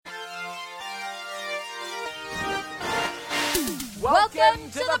Welcome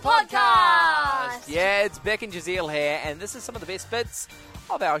to the podcast! Yeah, it's Beck and Jazeel here, and this is some of the best bits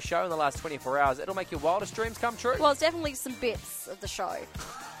of our show in the last 24 hours. It'll make your wildest dreams come true. Well, it's definitely some bits of the show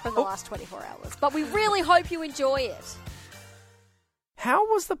from the last 24 hours, but we really hope you enjoy it. How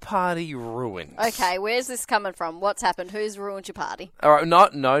was the party ruined? Okay, where's this coming from? What's happened? Who's ruined your party? All right,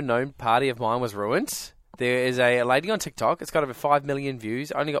 no party of mine was ruined. There is a lady on TikTok. It's got over 5 million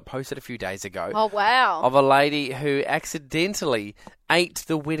views. Only got posted a few days ago. Oh, wow. Of a lady who accidentally ate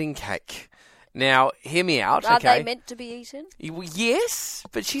the wedding cake. Now, hear me out, Are okay? they meant to be eaten? Yes,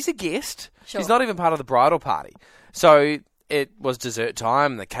 but she's a guest. Sure. She's not even part of the bridal party. So it was dessert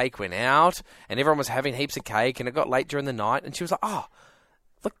time, and the cake went out, and everyone was having heaps of cake, and it got late during the night, and she was like, oh,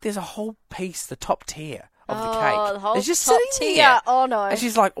 look, there's a whole piece, the top tier of the cake. The whole it's just top sitting tier. there. Oh, no. And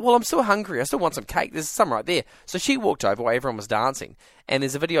she's like, well, I'm still hungry. I still want some cake. There's some right there. So she walked over while everyone was dancing, and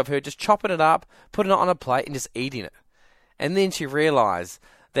there's a video of her just chopping it up, putting it on a plate, and just eating it. And then she realised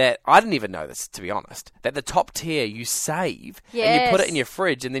that, I didn't even know this, to be honest, that the top tier you save, and you put it in your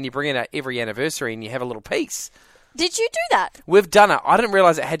fridge, and then you bring it out every anniversary, and you have a little piece. Did you do that? We've done it. I didn't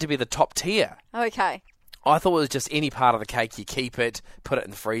realise it had to be the top tier. Okay. I thought it was just any part of the cake, you keep it, put it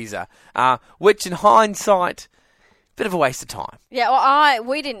in the freezer, which in hindsight, bit of a waste of time. Yeah, well,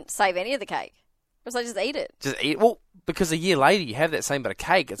 we didn't save any of the cake. Because I just eat it. Just eat. Well, because a year later you have that same bit of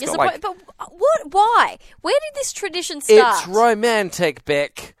cake. It's got like. But what? Why? Where did this tradition start? It's romantic,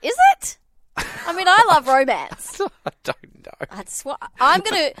 Beck. Is it? I mean, I love romance. I don't know.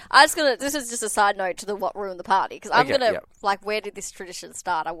 This is just a side note to the what ruined the party, because I'm Okay, yep. where did this tradition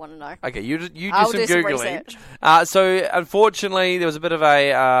start? I want to know. Okay, you do I'll some do some Googling. research. So, unfortunately, there was a bit of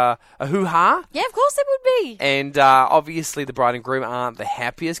a hoo-ha. Yeah, of course it would be. And obviously the bride and groom aren't the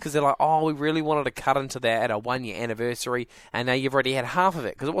happiest because they're like, oh, we really wanted to cut into that at our 1-year anniversary, and now you've already had half of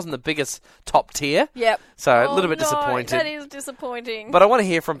it because it wasn't the biggest top tier. Yep. So a little bit disappointed. That is disappointing. But I want to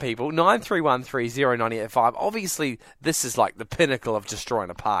hear from people. 93130985. Obviously, this is like the pinnacle of destroying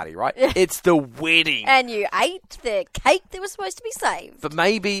a party, right? Yeah. It's the wedding. And you ate the cake that was supposed to be saved. But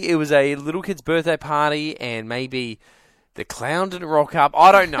maybe it was a little kid's birthday party, and maybe the clown didn't rock up.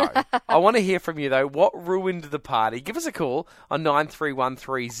 I don't know. I want to hear from you, though. What ruined the party? Give us a call on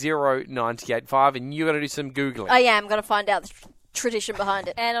 93130985, and you're going to do some Googling. I am going to find out the tradition behind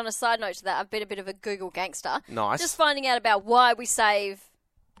it. And on a side note to that, I've been a bit of a Google gangster. Nice. Just finding out about why we save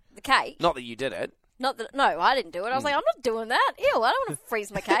the cake. Not that you did it. No, I didn't do it. I was like, I'm not doing that. Ew, I don't want to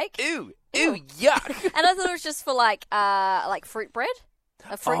freeze my cake. Ew, yuck. And I thought it was just for like fruit bread,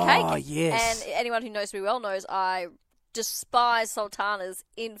 a fruit cake. Oh, yes. And anyone who knows me well knows I despise sultanas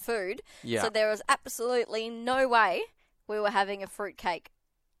in food. Yeah. So there was absolutely no way we were having a fruit cake.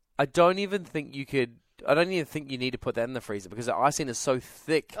 I don't even think you need to put that in the freezer because the icing is so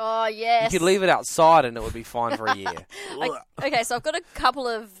thick. Oh, yes. You could leave it outside and it would be fine for a year. Okay, so I've got a couple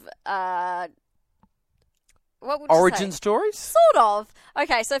of what would you Origin say? stories? Sort of.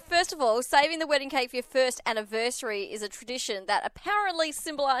 Okay, so first of all, saving the wedding cake for your first anniversary is a tradition that apparently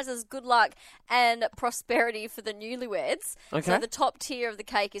symbolises good luck and prosperity for the newlyweds. Okay. So the top tier of the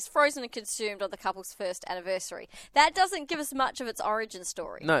cake is frozen and consumed on the couple's first anniversary. That doesn't give us much of its origin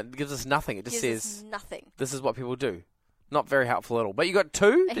story. No, it gives us nothing. It just Gives says us nothing. this is what people do. Not very helpful at all. But you got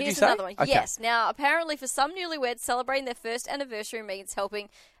two, did you Here's say? another one. Okay. Yes. Now, apparently for some newlyweds, celebrating their first anniversary means helping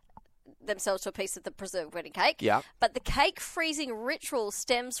themselves to a piece of the preserved wedding cake. Yeah. But the cake freezing ritual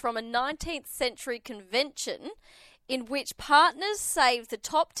stems from a 19th century convention in which partners saved the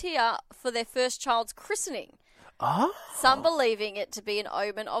top tier for their first child's christening. Oh. Some believing it to be an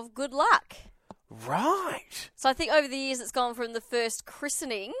omen of good luck. Right. So I think over the years it's gone from the first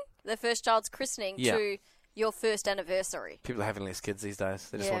child's christening Yeah. to your first anniversary. People are having less kids these days.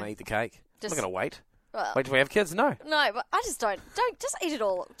 They just Yeah. want to eat the cake. I'm Just- not going to wait. Well, Wait till we have kids? No. no, but I just don't just eat it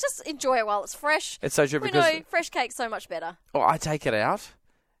all. Just enjoy it while it's fresh. It's so true We because know fresh cake's so much better. I take it out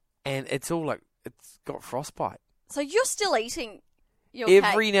and it's all like, it's got frostbite. So you're still eating your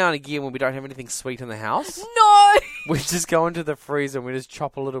Every cake? now and again when we don't have anything sweet in the house, No! we just go into the freezer and we just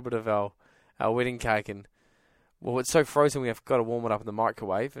chop a little bit of our wedding cake and, well, it's so frozen we have got to warm it up in the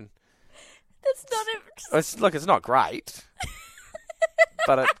microwave and That's not it. it's not great,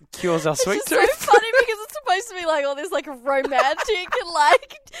 but it cures our sweet It's just so tooth. funny because it's supposed to be like all this like romantic and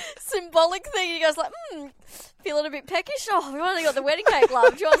like symbolic thing. You guys like, feeling a bit peckish. Oh, we've only got the wedding cake,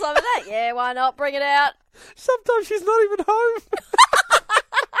 love. Do you want some of that? Yeah, why not? Bring it out. Sometimes she's not even home.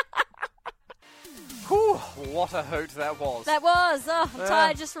 Whew, what a hoot that was. That was. Oh, I'm Yeah.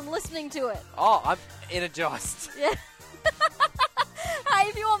 tired just from listening to it. Oh, I'm energized. Yeah. Hey,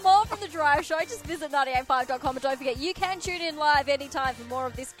 if you want more from The Drive Show, just visit 985.com and don't forget you can tune in live anytime for more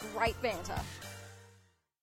of this great banter.